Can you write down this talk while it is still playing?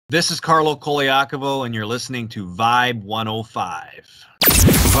This is Carlo Colaiacovo, and you're listening to Vibe 105.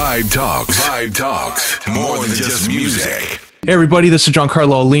 Vibe Talks. Vibe Talks. More than just music. Hey everybody, this is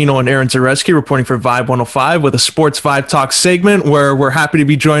Giancarlo, Aulino, and Zarestky reporting for Vibe 105 with a Sports VIBEtalks segment where we're happy to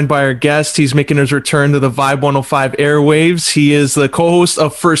be joined by our guest. He's making his return to the Vibe 105 airwaves. He is the co-host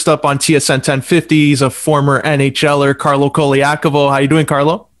of First Up on TSN 1050. He's a former NHLer, Carlo Colaiacovo. How you doing,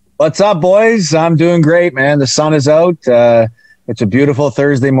 Carlo? What's up, boys? I'm doing great, man. The sun is out. It's a beautiful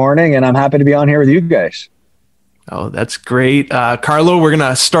Thursday morning, and I'm happy to be on here with you guys. Oh, that's great. Carlo, we're going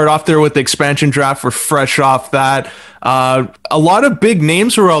to start off there with the expansion draft. We're fresh off that. A lot of big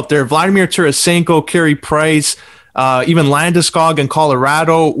names were out there. Vladimir Tarasenko, Carey Price, even Landeskog in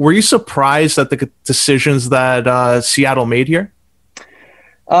Colorado. Were you surprised at the decisions that Seattle made here?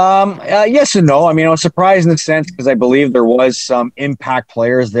 Yes and no. I mean, I was surprised in the sense because I believe there was some impact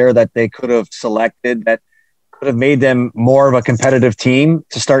players there that they could have selected that could have made them more of a competitive team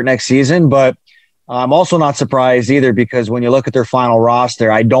to start next season. But I'm also not surprised either because when you look at their final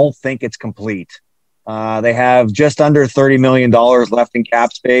roster, I don't think it's complete. They have just under $30 million left in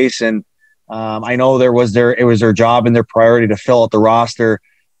cap space. And I know it was their job and their priority to fill out the roster.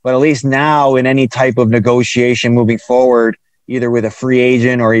 But at least now in any type of negotiation moving forward, either with a free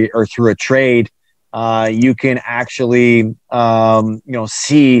agent or through a trade, you can actually,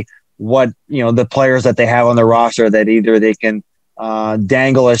 see what, the players that they have on the roster that either they can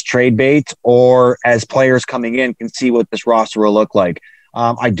dangle as trade bait or as players coming in can see what this roster will look like.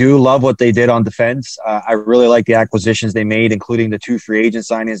 I do love what they did on defense. I really like the acquisitions they made, including the two free agent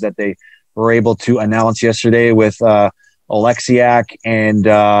signings that they were able to announce yesterday with Oleksiak and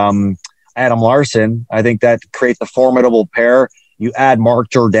Adam Larson. I think that creates a formidable pair. You add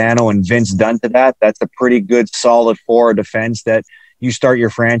Mark Giordano and Vince Dunn to that. That's a pretty good, solid forward defense that you start your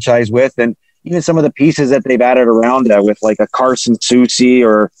franchise with. And even some of the pieces that they've added around that with like a Carson Soucy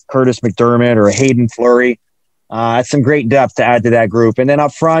or Curtis McDermott or a Hayden Fleury. It's some great depth to add to that group. And then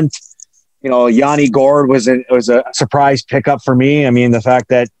up front, Yanni Gourde was a surprise pickup for me. I mean, the fact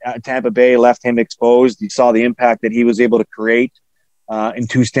that Tampa Bay left him exposed, you saw the impact that he was able to create in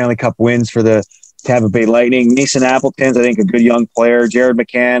 2 Stanley Cup wins for the Tampa Bay Lightning. Mason Appleton's, I think, a good young player. Jared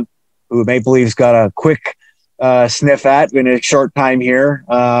McCann, who Maple Leafs got a quick sniff at in a short time here,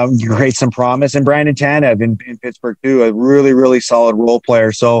 create some promise. And Brandon Tanev in Pittsburgh too, a really, really solid role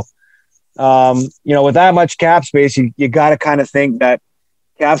player. So, with that much cap space, you got to kind of think that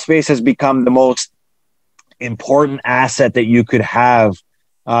cap space has become the most important asset that you could have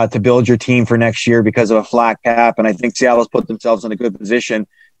to build your team for next year because of a flat cap. And I think Seattle's put themselves in a good position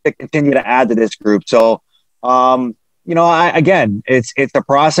to continue to add to this group. So, it's a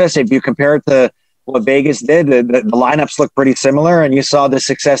process. If you compare it to what Vegas did, the lineups look pretty similar, and you saw the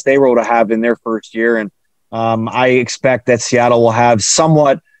success they were able to have in their first year. And I expect that Seattle will have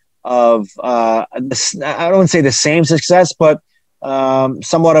somewhat of I don't want to say the same success, but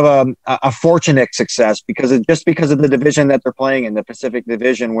somewhat of a fortunate success because of the division that they're playing in, the Pacific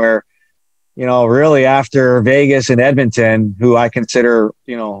Division, where really after Vegas and Edmonton, who I consider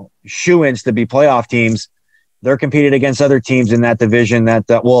shoo-ins to be playoff teams, they're competing against other teams in that division that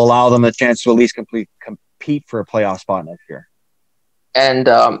will allow them a chance to at least compete for a playoff spot next year. And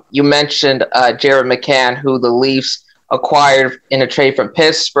you mentioned Jared McCann, who the Leafs acquired in a trade from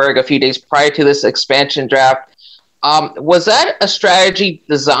Pittsburgh a few days prior to this expansion draft. Was that a strategy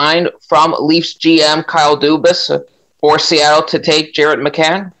designed from Leafs GM Kyle Dubas for Seattle to take Jared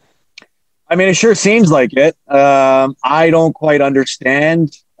McCann? I mean, it sure seems like it. I don't quite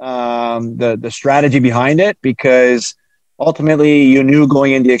understand the strategy behind it because ultimately you knew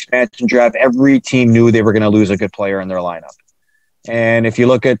going into the expansion draft, every team knew they were going to lose a good player in their lineup. And if you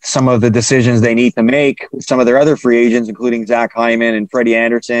look at some of the decisions they need to make with some of their other free agents, including Zach Hyman and Freddie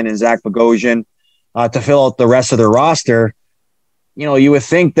Anderson and Zach Bogosian, to fill out the rest of their roster, you would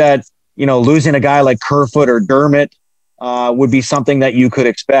think that, losing a guy like Kerfoot or Dermott would be something that you could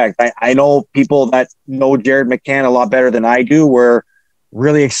expect. I know people that know Jared McCann a lot better than I do were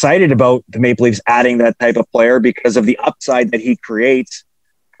really excited about the Maple Leafs adding that type of player because of the upside that he creates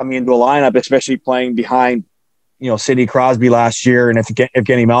coming into a lineup, especially playing behind, Sidney Crosby last year and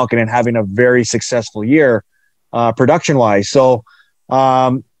Evgeny Malkin and having a very successful year production-wise. So,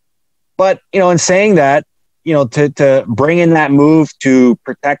 but, in saying that, to bring in that move to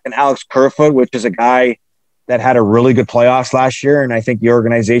protect an Alex Kerfoot, which is a guy that had a really good playoffs last year, and I think the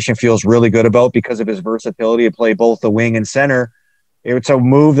organization feels really good about because of his versatility to play both the wing and center. It's a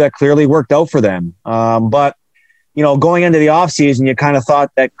move that clearly worked out for them. But, going into the offseason, you kind of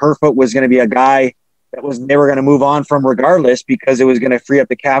thought that Kerfoot was going to be a guy they were going to move on from regardless because it was going to free up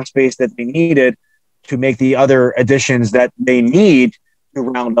the cap space that they needed to make the other additions that they need to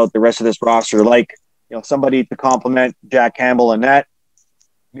round out the rest of this roster, like, somebody to complement Jack Campbell and net,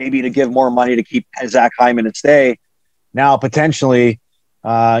 maybe to give more money to keep Zach Hyman and stay. Now, potentially,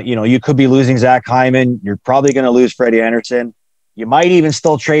 you could be losing Zach Hyman. You're probably going to lose Freddie Anderson. You might even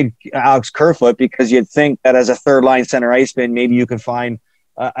still trade Alex Kerfoot, because you'd think that as a third line center iceman, maybe you could find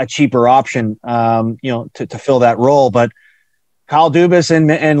a cheaper option, to fill that role. But Kyle Dubas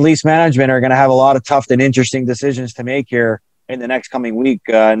and Leafs management are going to have a lot of tough and interesting decisions to make here in the next coming week.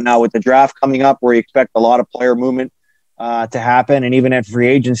 Now, with the draft coming up, where you expect a lot of player movement to happen, and even at free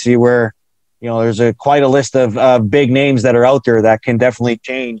agency, where there's quite a list of big names that are out there that can definitely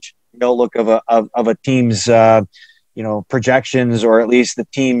change the outlook of a team's projections, or at least the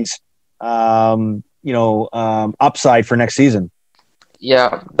team's upside for next season.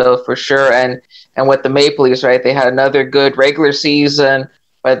 Yeah, Bill, for sure. And with the Maple Leafs, right, they had another good regular season,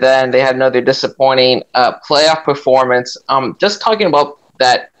 but then they had another disappointing playoff performance. Just talking about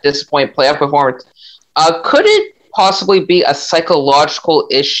that disappointing playoff performance, could it possibly be a psychological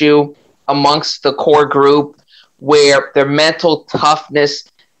issue amongst the core group, where their mental toughness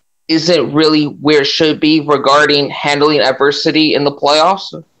isn't really where it should be regarding handling adversity in the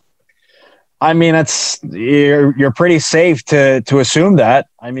playoffs? I mean, you're pretty safe to assume that.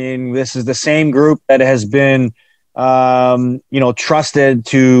 I mean, this is the same group that has been, trusted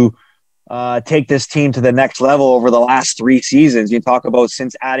to take this team to the next level over the last 3 seasons. You talk about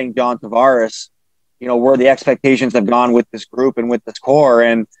since adding John Tavares, where the expectations have gone with this group and with this core.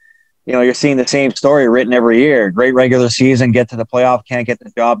 And, you're seeing the same story written every year. Great regular season, get to the playoff, can't get the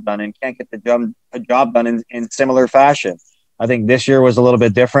job done, and can't get the job done in similar fashion. I think this year was a little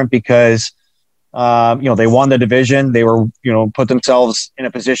bit different because, they won the division. They were, put themselves in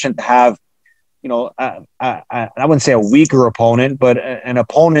a position to have, I wouldn't say a weaker opponent, but an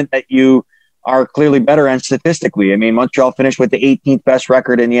opponent that you are clearly better at statistically. I mean, Montreal finished with the 18th best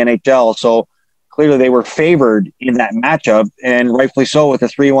record in the NHL. So clearly they were favored in that matchup, and rightfully so. With a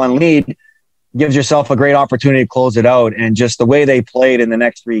 3-1 lead, gives yourself a great opportunity to close it out. And just the way they played in the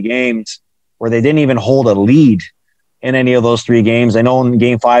next 3 games, where they didn't even hold a lead in any of those 3 games. I know in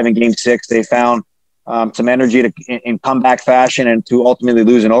Game 5 and Game 6, they found some energy in comeback fashion and to ultimately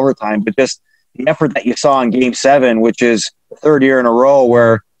lose in overtime. But just the effort that you saw in Game 7, which is the 3rd year in a row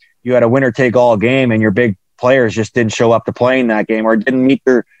where you had a winner-take-all game and your big players just didn't show up to play in that game, or didn't meet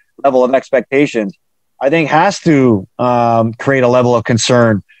their level of expectations, I think has to create a level of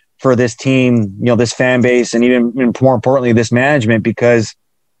concern for this team, this fan base, and even more importantly, this management, because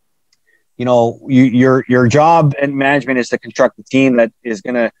your job and management is to construct a team that is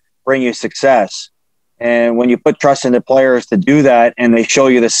going to bring you success. And when you put trust in the players to do that, and they show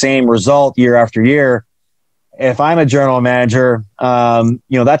you the same result year after year, if I'm a general manager,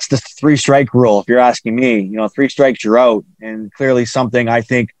 that's the 3-strike rule. If you're asking me, 3 strikes, you're out. And clearly something I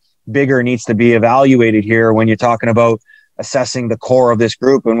think bigger needs to be evaluated here when you're talking about assessing the core of this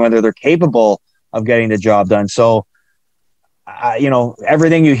group and whether they're capable of getting the job done. So,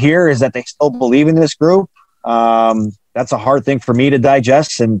 everything you hear is that they still believe in this group. That's a hard thing for me to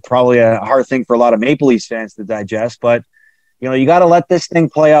digest, and probably a hard thing for a lot of Maple Leafs fans to digest. But, you got to let this thing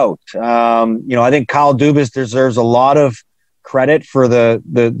play out. I think Kyle Dubas deserves a lot of credit for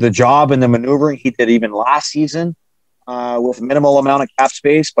the job and the maneuvering he did even last season with minimal amount of cap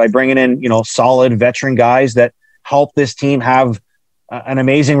space, by bringing in, solid veteran guys that help this team have an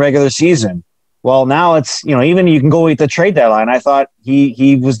amazing regular season. Well, now it's, even you can go at the trade deadline. I thought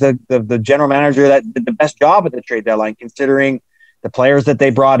he was the general manager that did the best job at the trade deadline, considering the players that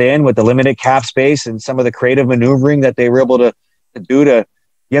they brought in with the limited cap space and some of the creative maneuvering that they were able to do to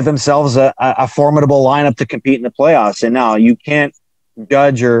give themselves a formidable lineup to compete in the playoffs. And now you can't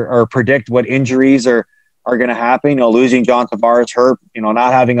judge or predict what injuries are going to happen. Losing John Tavares hurt,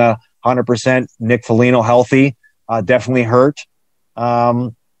 not having 100% Nick Foligno healthy definitely hurt.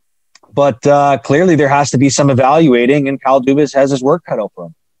 But clearly there has to be some evaluating, and Kyle Dubas has his work cut out for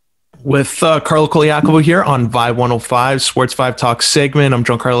him. With Carlo Colaiacovo here on Vibe 105, Sports VIBEtalks segment. I'm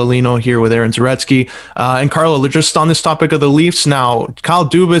Giancarlo Aulino here with Aaron Zarestky. And Carlo, just on this topic of the Leafs now, Kyle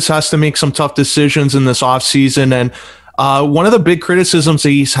Dubas has to make some tough decisions in this offseason. And one of the big criticisms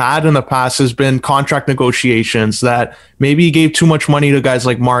that he's had in the past has been contract negotiations, that maybe he gave too much money to guys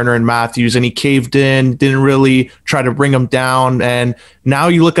like Marner and Matthews, and he caved in, didn't really try to bring them down. And now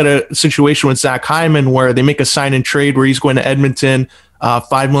you look at a situation with Zach Hyman where they make a sign and trade where he's going to Edmonton,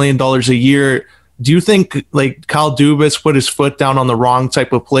 $5 million a year. Do you think like Kyle Dubas put his foot down on the wrong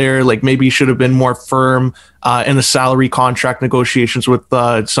type of player? Like maybe he should have been more firm in the salary contract negotiations with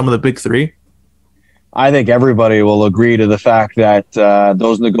some of the big 3? I think everybody will agree to the fact that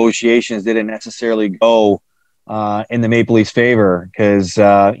those negotiations didn't necessarily go in the Maple Leafs' favor because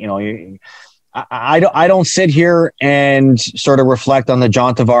I don't sit here and sort of reflect on the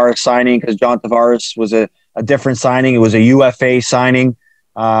John Tavares signing because John Tavares was a different signing. It was a UFA signing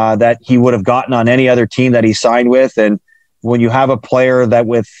that he would have gotten on any other team that he signed with. And when you have a player that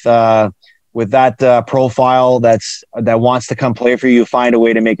with that profile that wants to come play for you, find a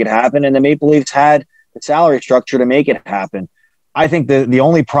way to make it happen. And the Maple Leafs had the salary structure to make it happen. I think the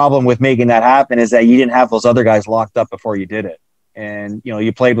only problem with making that happen is that you didn't have those other guys locked up before you did it. And,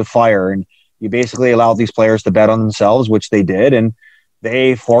 you played with fire and you basically allowed these players to bet on themselves, which they did. And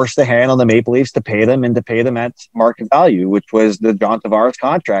they forced the hand on the Maple Leafs to pay them and to pay them at market value, which was the John Tavares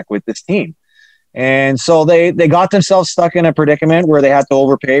contract with this team. And so they got themselves stuck in a predicament where they had to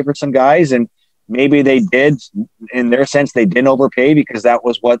overpay for some guys. And maybe they did, in their sense, they didn't overpay because that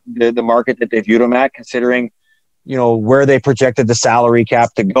was what the market that they viewed them at, considering where they projected the salary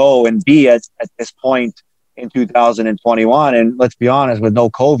cap to go and be at this point in 2021. And let's be honest, with no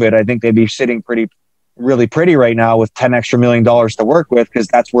COVID, I think they'd be sitting really pretty right now with $10 extra million to work with because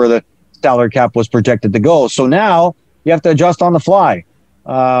that's where the salary cap was projected to go. So now you have to adjust on the fly.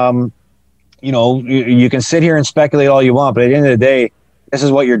 You can sit here and speculate all you want, but at the end of the day, this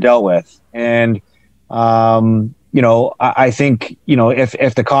is what you're dealt with. And, I think,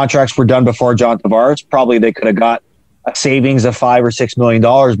 if the contracts were done before John Tavares, probably they could have got a savings of $5 or $6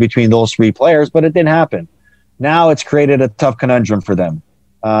 million between those three players, but it didn't happen. Now it's created a tough conundrum for them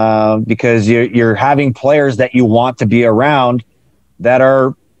because you're having players that you want to be around that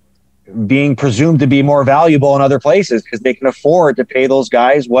are being presumed to be more valuable in other places because they can afford to pay those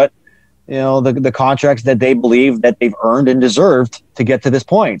guys what, the contracts that they believe that they've earned and deserved to get to this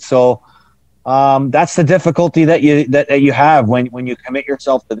point. So that's the difficulty that you have when you commit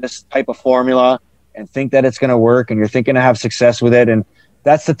yourself to this type of formula and think that it's going to work and you're thinking to have success with it. And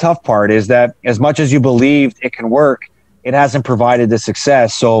that's the tough part, is that as much as you believed it can work, it hasn't provided the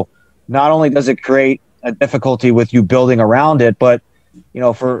success. So not only does it create a difficulty with you building around it, but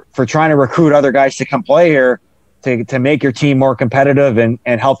for trying to recruit other guys to come play here to make your team more competitive and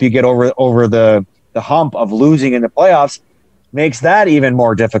help you get over the hump of losing in the playoffs makes that even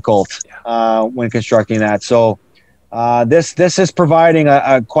more difficult when constructing that. So this is providing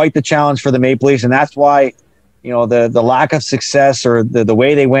a quite the challenge for the Maple Leafs, and that's why the lack of success or the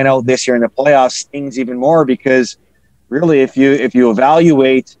way they went out this year in the playoffs stings even more, because really if you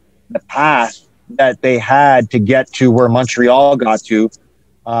evaluate the path that they had to get to where Montreal got to,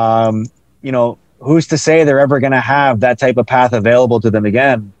 who's to say they're ever going to have that type of path available to them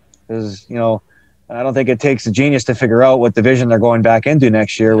again? Because I don't think it takes a genius to figure out what division they're going back into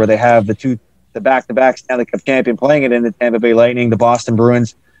next year, where they have the back-to-back Stanley Cup champion playing it in the Tampa Bay Lightning, the Boston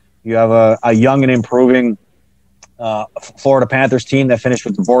Bruins. You have a young and improving Florida Panthers team that finished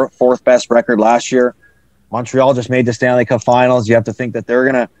with the fourth best record last year. Montreal just made the Stanley Cup Finals. You have to think that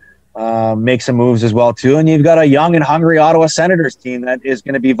they're going to make some moves as well too. And you've got a young and hungry Ottawa Senators team that is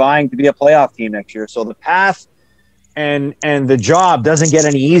going to be vying to be a playoff team next year. So the path and the job doesn't get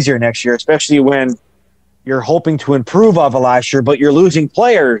any easier next year, especially when you're hoping to improve off of last year, but you're losing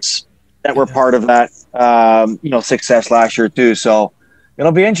players that were part of that success last year too. So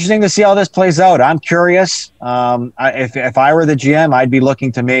it'll be interesting to see how this plays out. I'm curious. If I were the GM, I'd be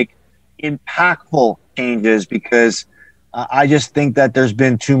looking to make impactful changes because I just think that there's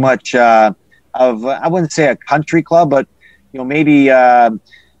been too much of, I wouldn't say a country club, but maybe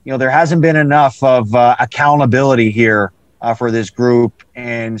there hasn't been enough of accountability here for this group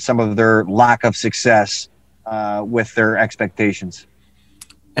and some of their lack of success with their expectations.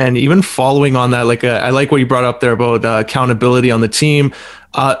 And even following on that, I like what you brought up there about accountability on the team.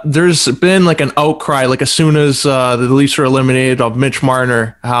 There's been an outcry, as soon as the Leafs were eliminated, of Mitch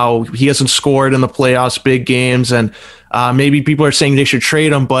Marner, how he hasn't scored in the playoffs, big games, and maybe people are saying they should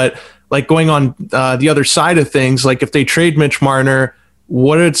trade him. But going on the other side of things, if they trade Mitch Marner,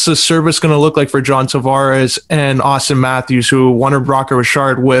 what is the service going to look like for John Tavares and Austin Matthews, who won a Brock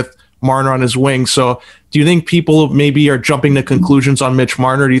Richard with Marner on his wing? So do you think people maybe are jumping to conclusions on Mitch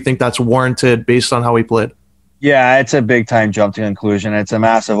Marner? Do you think that's warranted based on how he played? Yeah, it's a big time jump to conclusion. It's a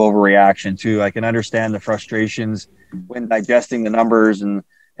massive overreaction too. I can understand the frustrations when digesting the numbers and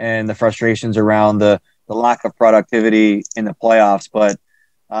the frustrations around the lack of productivity in the playoffs. But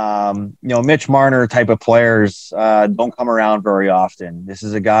Mitch Marner type of players don't come around very often. This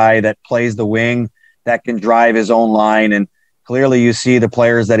is a guy that plays the wing, that can drive his own line, and clearly you see the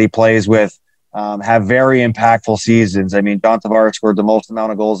players that he plays with have very impactful seasons. I mean, John Tavares scored the most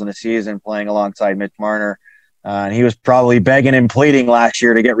amount of goals in a season playing alongside Mitch Marner. And he was probably begging and pleading last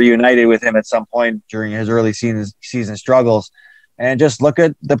year to get reunited with him at some point during his early season struggles. and just look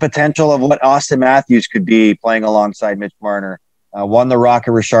at the potential of what Austin Matthews could be playing alongside Mitch Marner. Won the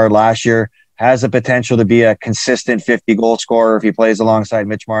Rocket Richard last year, has the potential to be a consistent 50-goal scorer if he plays alongside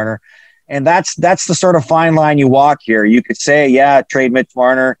Mitch Marner. And that's the sort of fine line you walk here. You could say, yeah, trade Mitch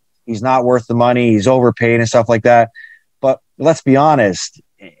Marner. He's not worth the money. He's overpaid and stuff like that. But let's be honest.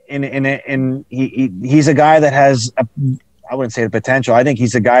 He's a guy that has I wouldn't say the potential. I think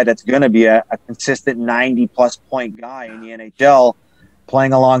he's a guy that's going to be a consistent 90-plus point guy in the NHL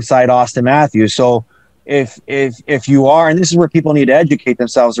playing alongside Austin Matthews. So if you are, and this is where people need to educate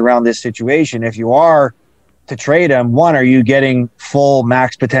themselves around this situation, if you are to trade him, one, are you getting full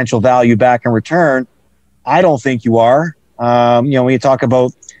max potential value back in return? I don't think you are. When you talk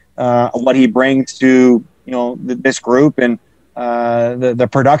about what he brings to this group and the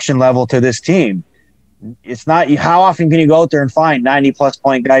production level to this team, it's not how often can you go out there and find 90-plus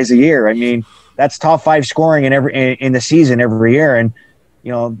point guys a year? I mean, that's top 5 scoring in the season every year. And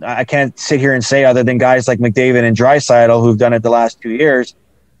I can't sit here and say, other than guys like McDavid and Draisaitl who've done it the last 2 years,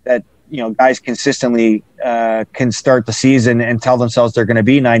 that guys consistently can start the season and tell themselves they're going to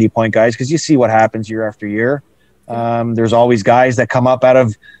be 90-point guys, because you see what happens year after year. There's always guys that come up out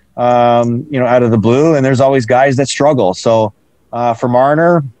of the blue, and there's always guys that struggle. So for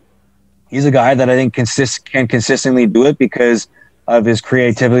Marner, he's a guy that I think can consistently do it because of his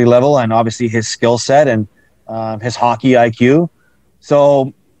creativity level and obviously his skill set and his hockey IQ.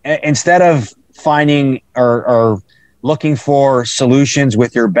 So instead of finding or looking for solutions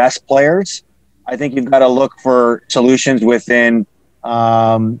with your best players, I think you've got to look for solutions within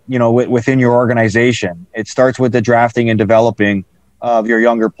your organization. It starts with the drafting and developing of your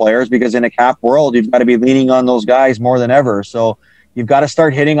younger players, because in a cap world, you've got to be leaning on those guys more than ever. So you've got to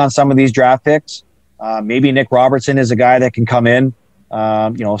start hitting on some of these draft picks. Maybe Nick Robertson is a guy that can come in,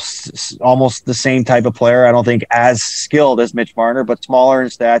 almost the same type of player. I don't think as skilled as Mitch Marner, but smaller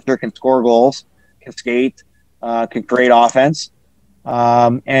in stature, can score goals, can skate, can create offense.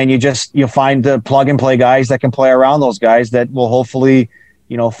 And you find the plug and play guys that can play around those guys that will hopefully,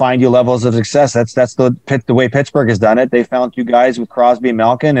 find you levels of success. That's the way Pittsburgh has done it. They found 2 guys with Crosby and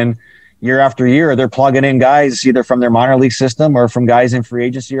Malkin, and year after year, they're plugging in guys either from their minor league system or from guys in free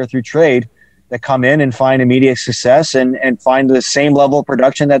agency or through trade that come in and find immediate success and find the same level of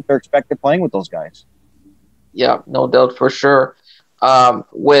production that they're expected playing with those guys. Yeah, no doubt for sure.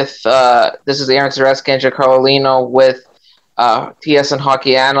 This is Aaron Zarestky and Giancarlo Aulino with TSN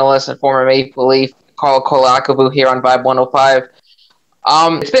hockey analyst and former Maple Leaf Carlo Colaiacovo here on Vibe 105.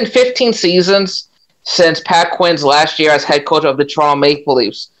 It's been 15 seasons since Pat Quinn's last year as head coach of the Toronto Maple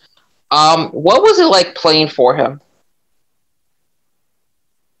Leafs. What was it like playing for him?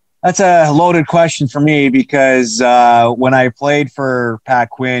 That's a loaded question for me, because when I played for Pat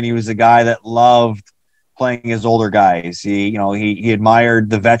Quinn, he was a guy that loved playing his older guys. He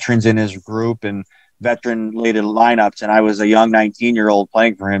admired the veterans in his group and veteran-laden lineups, and I was a young 19-year-old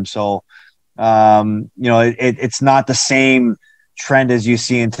playing for him. So, it's not the same trend as you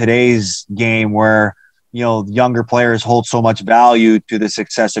see in today's game where, younger players hold so much value to the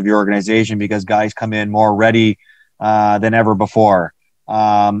success of your organization because guys come in more ready than ever before.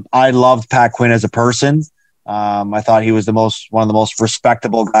 I loved Pat Quinn as a person. I thought he was one of the most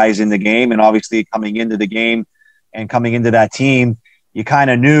respectable guys in the game. And obviously coming into the game and coming into that team, you kind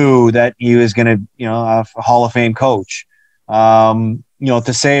of knew that he was going to, a Hall of Fame coach.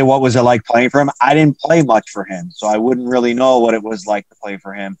 To say what was it like playing for him, I didn't play much for him. So I wouldn't really know what it was like to play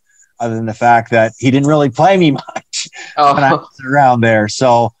for him, other than the fact that he didn't really play me much when I was around there.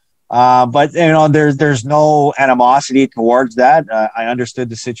 So, but there's no animosity towards that. I understood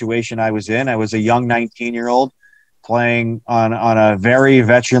the situation I was in. I was a young 19-year-old playing on a very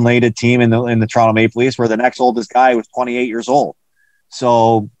veteran-laden team in the Toronto Maple Leafs, where the next oldest guy was 28 years old.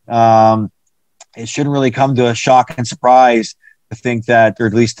 So it shouldn't really come to a shock and surprise to think that, or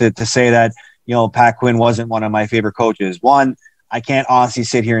at least to say that, Pat Quinn wasn't one of my favorite coaches. One, I can't honestly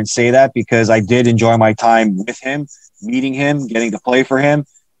sit here and say that, because I did enjoy my time with him, meeting him, getting to play for him,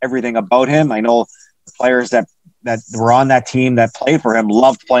 everything about him. I know the players that were on that team that played for him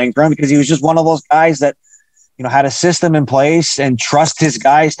loved playing for him, because he was just one of those guys that, had a system in place and trust his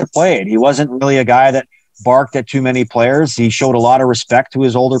guys to play it. He wasn't really a guy that barked at too many players. He showed a lot of respect to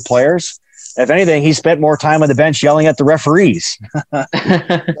his older players. If anything, he spent more time on the bench yelling at the referees.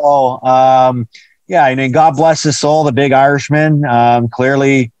 So, God bless his soul, the big Irishman.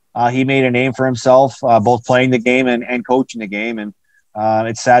 Clearly, he made a name for himself, both playing the game and coaching the game. And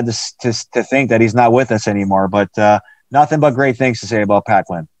it's sad to think that he's not with us anymore. But nothing but great things to say about Pat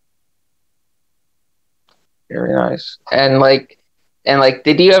Quinn. Very nice. And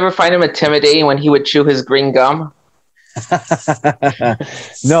did you ever find him intimidating when he would chew his green gum?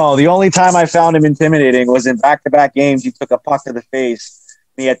 No, the only time I found him intimidating was in back-to-back games. He took a puck to the face.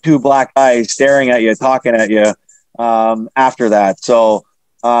 He had two black eyes staring at you, talking at you after that. So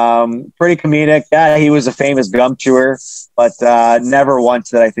pretty comedic. Yeah, he was a famous gum chewer, but never once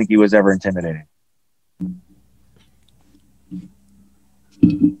did I think he was ever intimidating.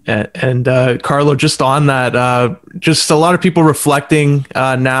 And Carlo, just on that, just a lot of people reflecting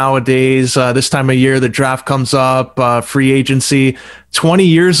nowadays, this time of year, the draft comes up, free agency. 20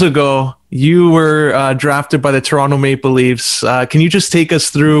 years ago, you were drafted by the Toronto Maple Leafs. Can you just take us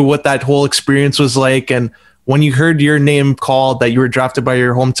through what that whole experience was like? And when you heard your name called, that you were drafted by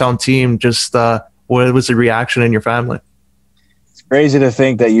your hometown team, just what was the reaction in your family? It's crazy to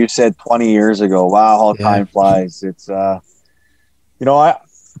think that you said 20 years ago. Wow, how time flies. It's I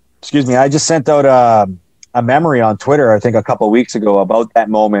just sent out a memory on Twitter, I think a couple of weeks ago, about that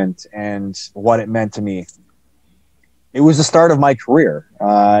moment and what it meant to me. It was the start of my career.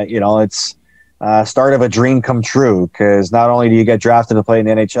 It's start of a dream come true, because not only do you get drafted to play in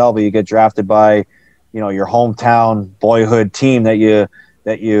the NHL, but you get drafted by, your hometown boyhood team that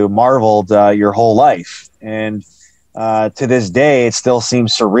you marveled your whole life. And to this day, it still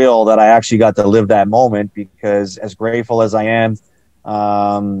seems surreal that I actually got to live that moment, because as grateful as I am,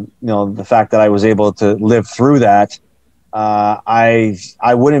 the fact that I was able to live through that,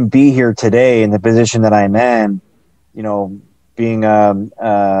 I wouldn't be here today in the position that I'm in, being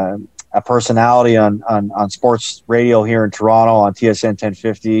a personality on sports radio here in Toronto on TSN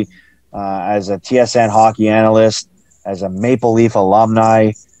 1050, as a TSN hockey analyst, as a Maple Leaf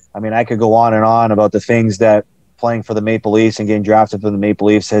alumni. I mean, I could go on and on about the things that playing for the Maple Leafs and getting drafted for the Maple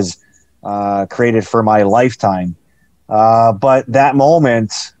Leafs has created for my lifetime. But that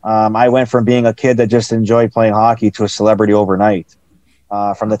moment, I went from being a kid that just enjoyed playing hockey to a celebrity overnight.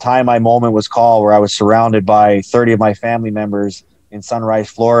 From the time my moment was called, where I was surrounded by 30 of my family members in Sunrise,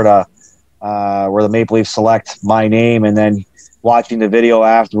 Florida, where the Maple Leafs select my name, and then watching the video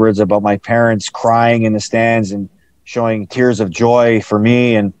afterwards about my parents crying in the stands and showing tears of joy for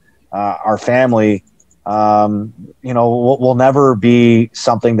me and our family, will never be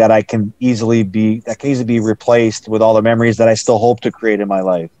something that I can easily be replaced with all the memories that I still hope to create in my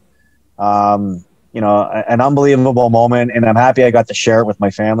life. An unbelievable moment, and I'm happy I got to share it with my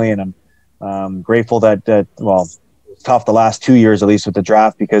family. And I'm grateful that it's tough the last 2 years, at least with the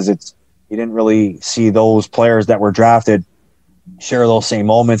draft, because you didn't really see those players that were drafted share those same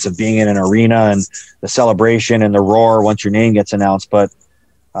moments of being in an arena and the celebration and the roar once your name gets announced. But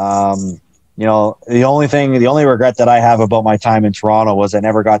the only regret that I have about my time in Toronto was I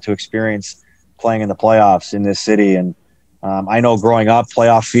never got to experience playing in the playoffs in this city. And I know growing up,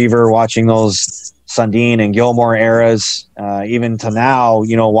 playoff fever, watching those Sundin and Gilmore eras, even to now,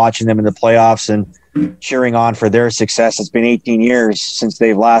 watching them in the playoffs and cheering on for their success. It's been 18 years since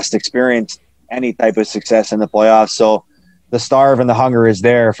they've last experienced any type of success in the playoffs. So the starve and the hunger is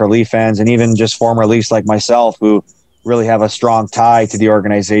there for Leaf fans, and even just former Leafs like myself, who really have a strong tie to the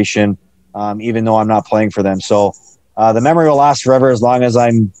organization, even though I'm not playing for them. So the memory will last forever as long as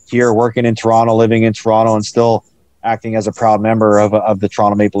I'm here working in Toronto, living in Toronto, and still acting as a proud member of the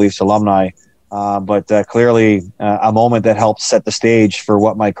Toronto Maple Leafs alumni. But clearly a moment that helped set the stage for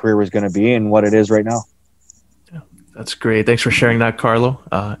what my career was going to be and what it is right now. Yeah, that's great. Thanks for sharing that, Carlo.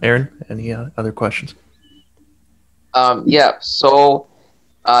 Aaron, any other questions? So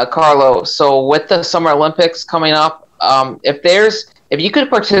Carlo, so with the Summer Olympics coming up, if you could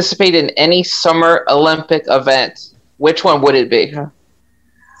participate in any Summer Olympic event, which one would it be?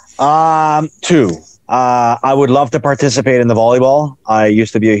 Two. I would love to participate in the volleyball. I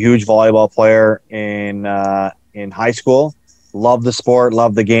used to be a huge volleyball player in high school. Love the sport,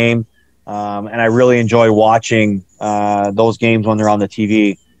 love the game, and I really enjoy watching those games when they're on the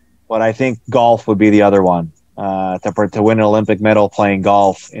TV. But I think golf would be the other one. To win an Olympic medal playing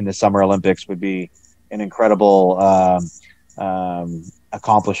golf in the Summer Olympics would be an incredible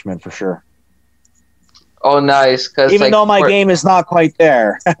accomplishment for sure. Oh, nice! Even though my game is not quite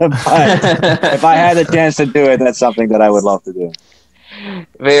there, but if I had the chance to do it, that's something that I would love to do.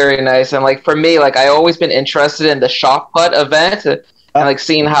 Very nice. And for me, I always been interested in the shot put event, and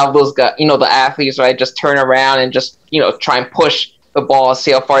seeing how those guys, the athletes, right, just turn around and just try and push the ball,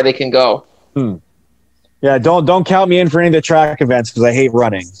 see how far they can go. Yeah, don't count me in for any of the track events because I hate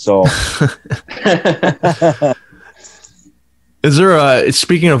running. So, is there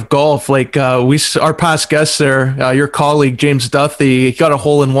speaking of golf, our past guest there, your colleague James Duthie, he got a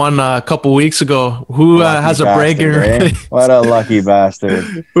hole in one a couple weeks ago. Who has a bragging right? What a lucky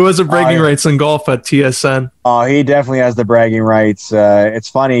bastard! Who has a bragging rights in golf at TSN? Oh, he definitely has the bragging rights. It's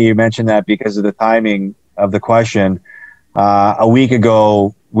funny you mentioned that because of the timing of the question. A week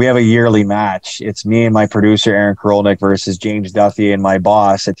ago, we have a yearly match. It's me and my producer, Aaron Karolnik, versus James Duthie and my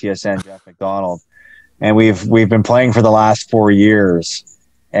boss at TSN, Jeff McDonald. And we've been playing for the last 4 years.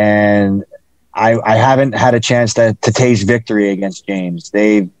 And I haven't had a chance to taste victory against James.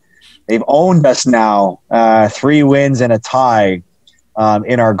 They've owned us now, 3 wins and a tie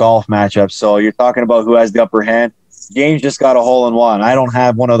in our golf matchup. So you're talking about who has the upper hand. James just got a hole-in-one. I don't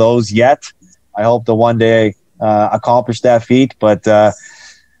have one of those yet. I hope to one day accomplish that feat. But,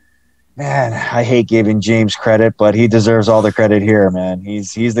 man, I hate giving James credit, but he deserves all the credit here, man.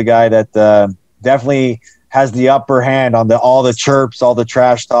 He's the guy that definitely has the upper hand on all the chirps, all the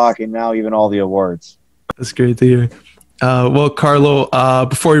trash talk, and now even all the awards. That's great to hear. Well, Carlo,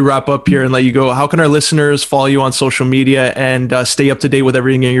 before we wrap up here and let you go, how can our listeners follow you on social media and stay up to date with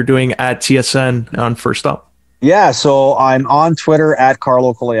everything you're doing at TSN on First Up? Yeah, so I'm on Twitter at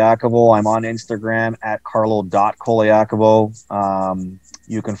Carlo Colaiacovo. I'm on Instagram at carlo.colaiacovo.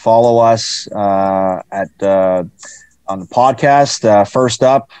 You can follow us on the podcast, First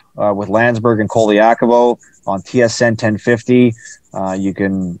Up with Landsberg and Colaiacovo on TSN 1050. You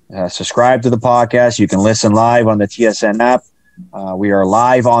can subscribe to the podcast. You can listen live on the TSN app. We are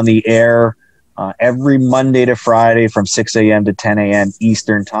live on the air every Monday to Friday from 6 a.m. to 10 a.m.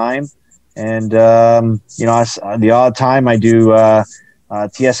 Eastern time. And, the odd time I do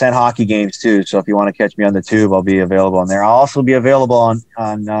TSN hockey games too. So if you want to catch me on the tube, I'll be available on there. I'll also be available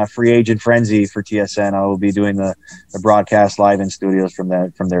on Free Agent Frenzy for TSN. I will be doing the broadcast live in studios from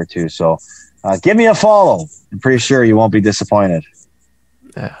there too. So give me a follow. I'm pretty sure you won't be disappointed.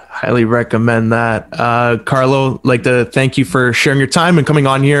 Highly recommend that. Carlo, like to thank you for sharing your time and coming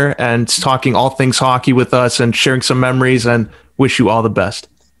on here and talking all things hockey with us and sharing some memories, and wish you all the best.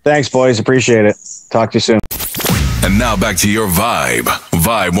 Thanks, boys. Appreciate it. Talk to you soon. And now back to your Vibe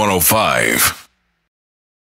 105.